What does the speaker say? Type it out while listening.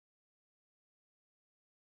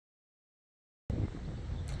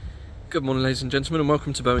Good morning ladies and gentlemen, and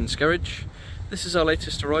welcome to Bowen's Garage. This is our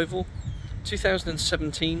latest arrival,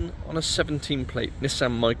 2017 on a 17 plate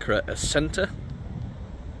Nissan Micra Acenta.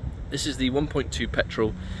 This is the 1.2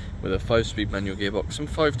 petrol with a 5-speed manual gearbox and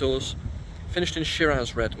 5 doors, finished in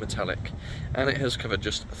Shiraz red metallic, and it has covered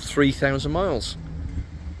just 3,000 miles.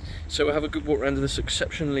 So we'll have a good walk around of this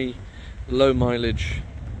exceptionally low mileage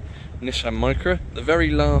Nissan Micra, the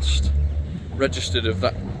very last registered of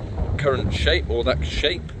that current shape, or that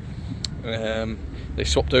shape. They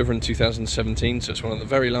swapped over in 2017, so it's one of the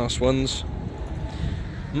very last ones.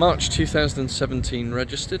 March 2017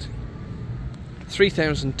 registered,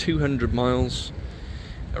 3,200 miles,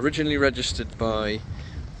 originally registered by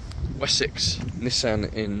Wessex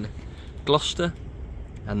Nissan in Gloucester,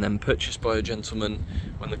 and then purchased by a gentleman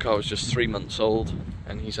when the car was just 3 months old,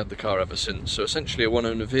 and he's had the car ever since. So essentially a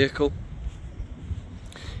one-owner vehicle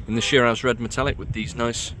in the Shiraz red metallic with these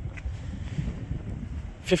nice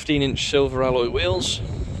 15-inch silver alloy wheels.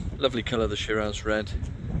 Lovely colour, the Shiraz red.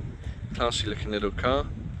 Classy looking little car.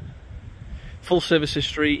 Full service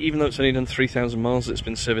history, even though it's only done 3,000 miles, it's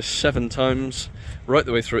been serviced 7 times, right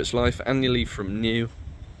the way through its life, annually from new.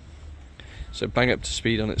 So bang up to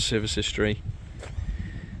speed on its service history.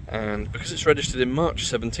 And because it's registered in March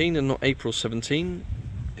 17 and not April 17,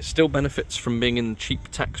 it still benefits from being in the cheap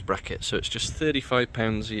tax bracket. So it's just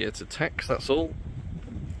 £35 a year to tax, that's all.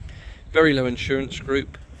 Very low insurance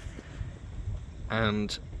group,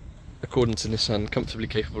 and according to Nissan, comfortably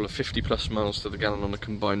capable of 50 plus miles to the gallon on a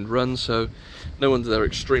combined run, so no wonder they're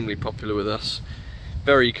extremely popular with us.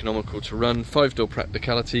 Very economical to run, 5-door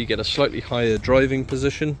practicality, get a slightly higher driving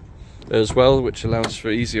position as well, which allows for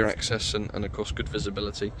easier access and of course good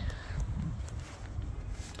visibility.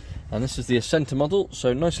 And this is the Acenta model,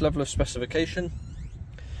 so nice level of specification.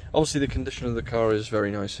 Obviously the condition of the car is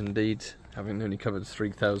very nice indeed, having only covered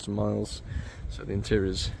 3,000 miles, so the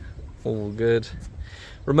interior's all good.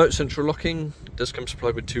 Remote central locking, it does come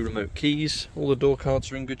supplied with 2 remote keys. All the door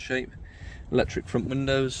cards are in good shape. Electric front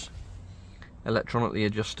windows, electronically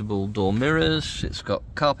adjustable door mirrors, it's got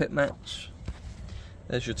carpet mats.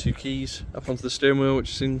 There's your 2 keys, up onto the steering wheel,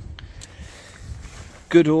 which is in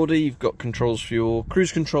good order. You've got controls for your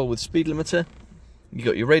cruise control with speed limiter, you've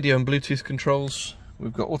got your radio and Bluetooth controls,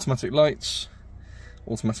 we've got automatic lights,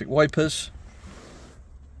 automatic wipers,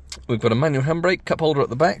 we've got a manual handbrake, cup holder at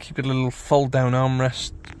the back, you've got a little fold down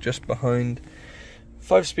armrest just behind,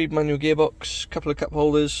 5-speed manual gearbox, couple of cup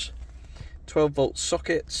holders, 12-volt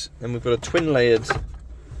sockets, and we've got a twin layered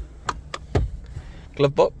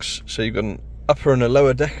glove box, so you've got an upper and a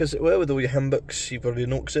lower deck as it were with all your handbooks. You've got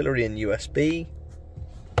an auxiliary and USB,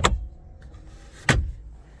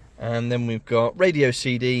 and then we've got radio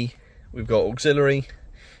CD, we've got auxiliary,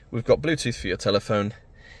 we've got Bluetooth for your telephone,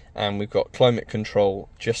 and we've got climate control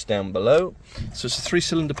just down below. So it's a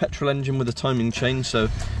 3-cylinder petrol engine with a timing chain, so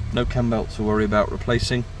no cam belt to worry about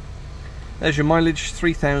replacing. There's your mileage,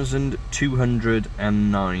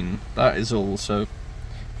 3,209. That is all, so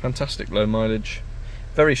fantastic low mileage.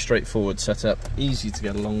 Very straightforward setup, easy to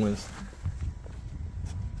get along with.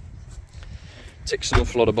 Ticks an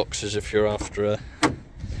awful lot of boxes if you're after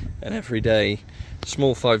an everyday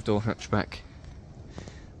small 5-door hatchback.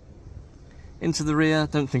 Into the rear,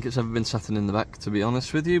 don't think it's ever been sat in the back, to be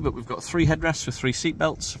honest with you, but we've got 3 headrests with 3 seat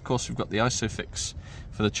belts. Of course we've got the ISOFIX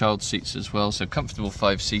for the child seats as well, so comfortable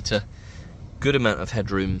 5-seater, good amount of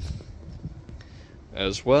headroom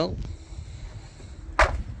as well.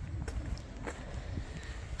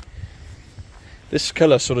 This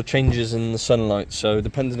colour sort of changes in the sunlight, so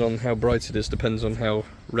depending on how bright it is, depends on how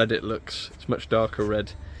red it looks. It's much darker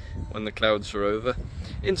red when the clouds are over.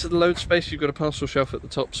 Into the load space, you've got a parcel shelf at the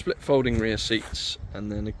top, split folding rear seats,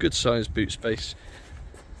 and then a good sized boot space.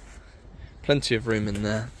 Plenty of room in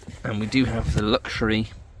there, and we do have the luxury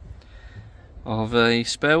of a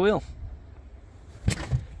spare wheel.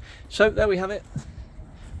 So there we have it.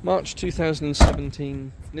 March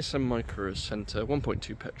 2017 Nissan Micra Acenta,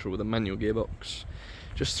 1.2 petrol with a manual gearbox,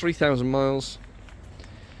 just 3,000 miles,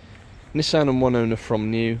 Nissan and one owner from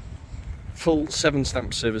new, full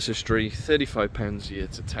 7-stamp service history, £35 a year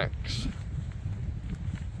to tax,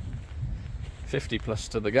 50 plus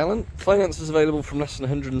to the gallon. Finance is available from less than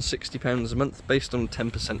 £160 a month based on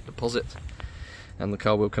 10% deposit, and the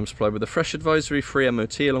car will come supplied with a fresh advisory, free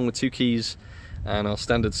MOT along with 2 keys, and our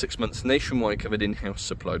standard 6 months nationwide covered in-house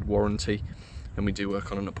supplied warranty, and we do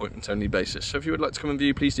work on an appointment only basis. So if you would like to come and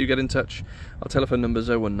view, please do get in touch. Our telephone number is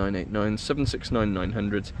 01989 769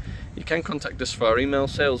 900. You can contact us via email,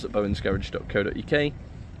 sales@bowensgarage.co.uk,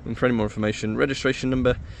 And for any more information, registration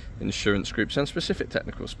number, insurance groups and specific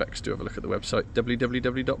technical specs, do have a look at the website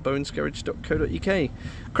www.bowensgarage.co.uk.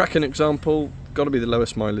 Cracking example, got to be the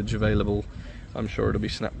lowest mileage available. I'm sure it'll be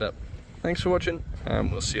snapped up. Thanks for watching,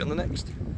 and we'll see you on the next.